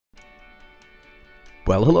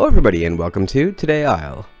Well, hello everybody and welcome to Today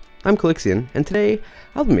I'll. I'm Calixian and today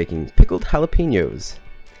I'll be making pickled jalapenos.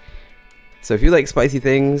 So if you like spicy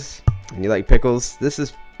things and you like pickles, this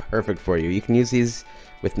is perfect for you. You can use these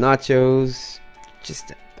with nachos,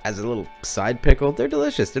 just as a little side pickle. They're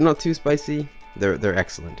delicious. They're not too spicy. They're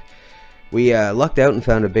excellent. We lucked out and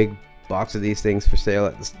found a big box of these things for sale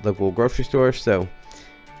at the local grocery store, so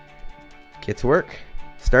get to work.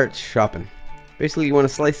 Start shopping. Basically, you want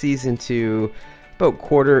to slice these into about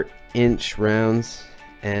 1/4 inch rounds,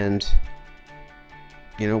 and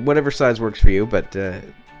you know, whatever size works for you, but you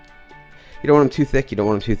don't want them too thick, you don't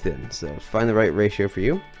want them too thin, so find the right ratio for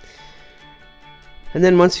you. And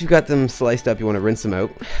then once you've got them sliced up, you want to rinse them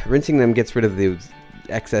out. Rinsing them gets rid of the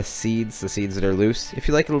excess seeds, the seeds that are loose. If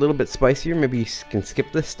you like it a little bit spicier, maybe you can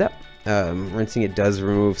skip this step. Rinsing it does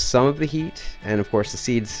remove some of the heat, and of course the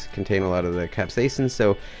seeds contain a lot of the capsaicin,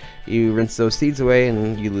 so you rinse those seeds away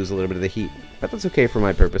and you lose a little bit of the heat, but that's okay for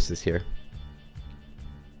my purposes here.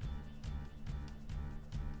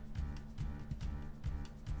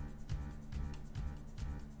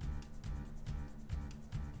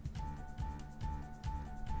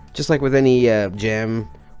 Just like with any jam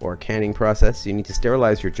or canning process, you need to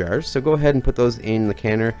sterilize your jars, so go ahead and put those in the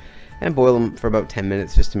canner and boil them for about 10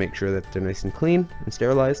 minutes just to make sure that they're nice and clean and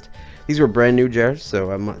sterilized. These were brand new jars,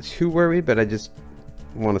 so I'm not too worried, but I just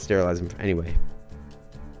want to sterilize them anyway.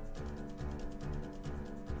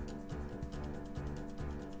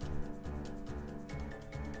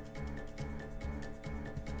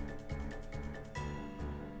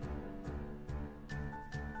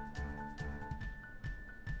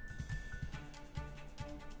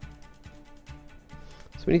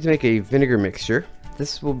 So we need to make a vinegar mixture.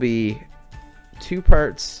 This will be 2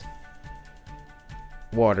 parts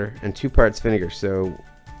water and 2 parts vinegar. So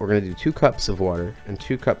we're going to do 2 cups of water and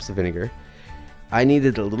 2 cups of vinegar. I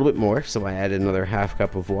needed a little bit more, so I added another 1/2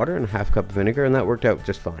 cup of water and 1/2 cup of vinegar, and that worked out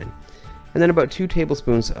just fine. And then about 2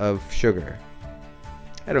 tablespoons of sugar.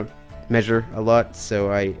 I don't measure a lot,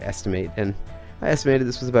 so I estimate, and I estimated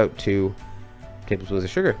this was about 2 tablespoons of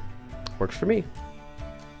sugar. Works for me.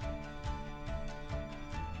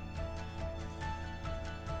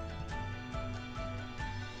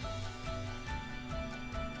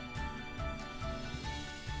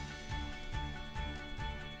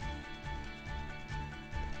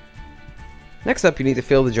 Next up, you need to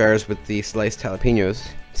fill the jars with the sliced jalapenos.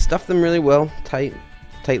 Stuff them really well,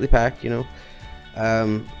 tightly packed, you know.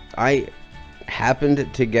 I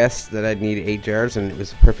happened to guess that I'd need 8 jars, and it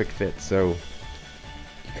was a perfect fit, so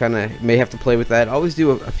you kind of may have to play with that. Always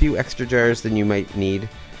do a few extra jars than you might need,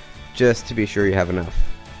 just to be sure you have enough.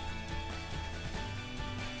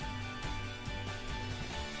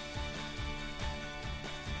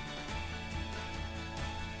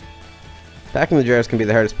 Packing the jars can be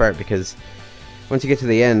the hardest part because once you get to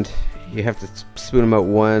the end, you have to spoon them out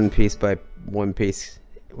one piece by one piece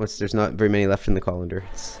once there's not very many left in the colander.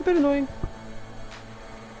 It's a bit annoying.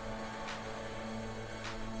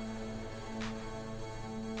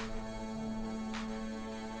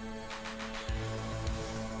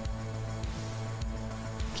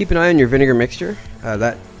 Keep an eye on your vinegar mixture.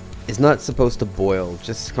 That is not supposed to boil,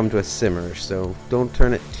 just come to a simmer, so don't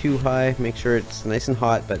turn it too high. Make sure it's nice and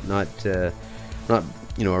hot, but not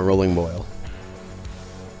you know, a rolling boil.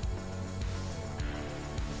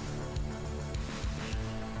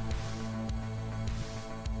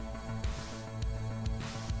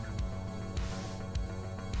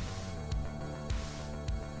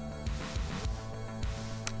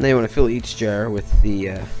 Now you want to fill each jar with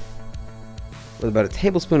with about a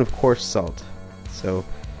tablespoon of coarse salt. So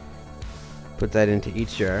put that into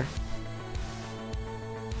each jar.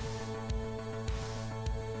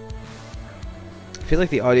 I feel like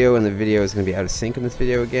the audio and the video is going to be out of sync in this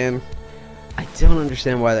video again. I don't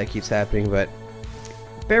understand why that keeps happening, but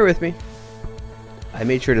bear with me. I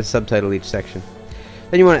made sure to subtitle each section.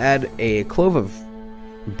 Then you want to add a clove of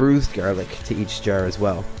bruised garlic to each jar as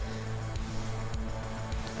well.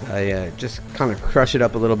 I just kind of crush it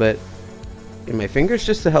up a little bit in my fingers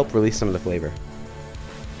just to help release some of the flavor.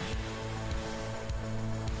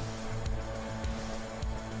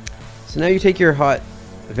 So now you take your hot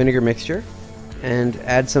vinegar mixture and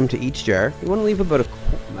add some to each jar. You want to leave about a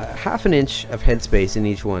 1/2 inch of headspace in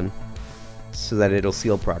each one so that it'll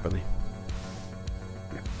seal properly.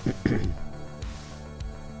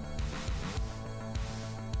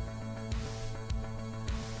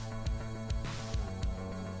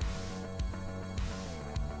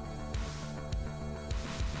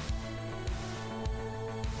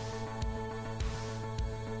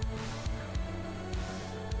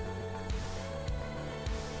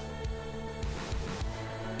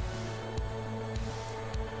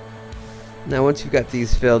 Now once you've got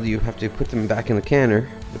these filled, you have to put them back in the canner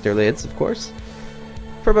with their lids, of course,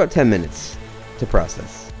 for about 10 minutes to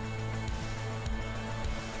process.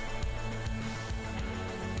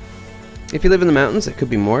 If you live in the mountains, it could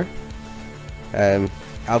be more.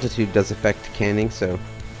 Altitude does affect canning, so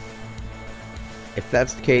if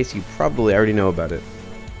that's the case, you probably already know about it.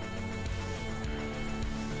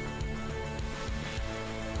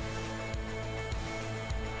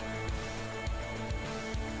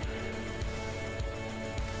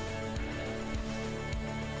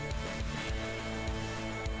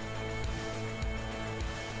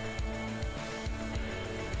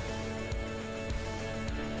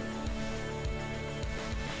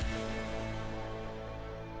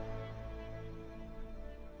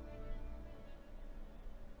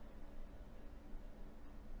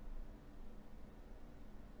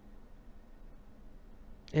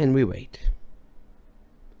 And we wait.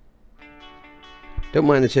 Don't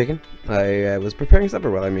mind the chicken. I was preparing supper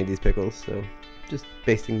while I made these pickles, so just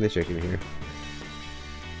basting the chicken here.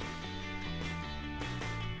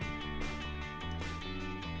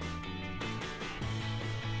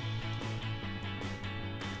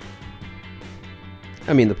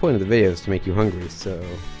 I mean, the point of the video is to make you hungry, so...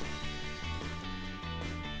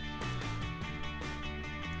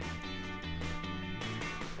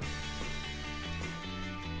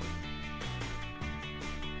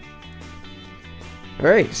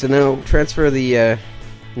 Alright, so now transfer the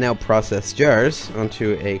now processed jars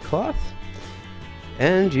onto a cloth,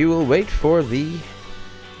 and you will wait for the...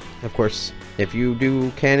 Of course, if you do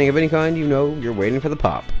canning of any kind, you know you're waiting for the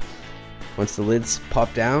pop. Once the lids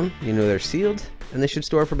pop down, you know they're sealed, and they should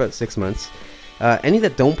store for about 6 months. Any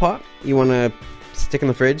that don't pop, you want to stick in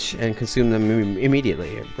the fridge and consume them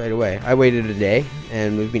immediately, right away. I waited a day,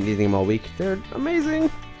 and we've been eating them all week. They're amazing!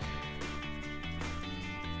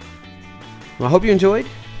 Well, I hope you enjoyed.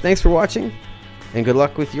 Thanks for watching, and good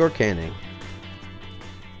luck with your canning.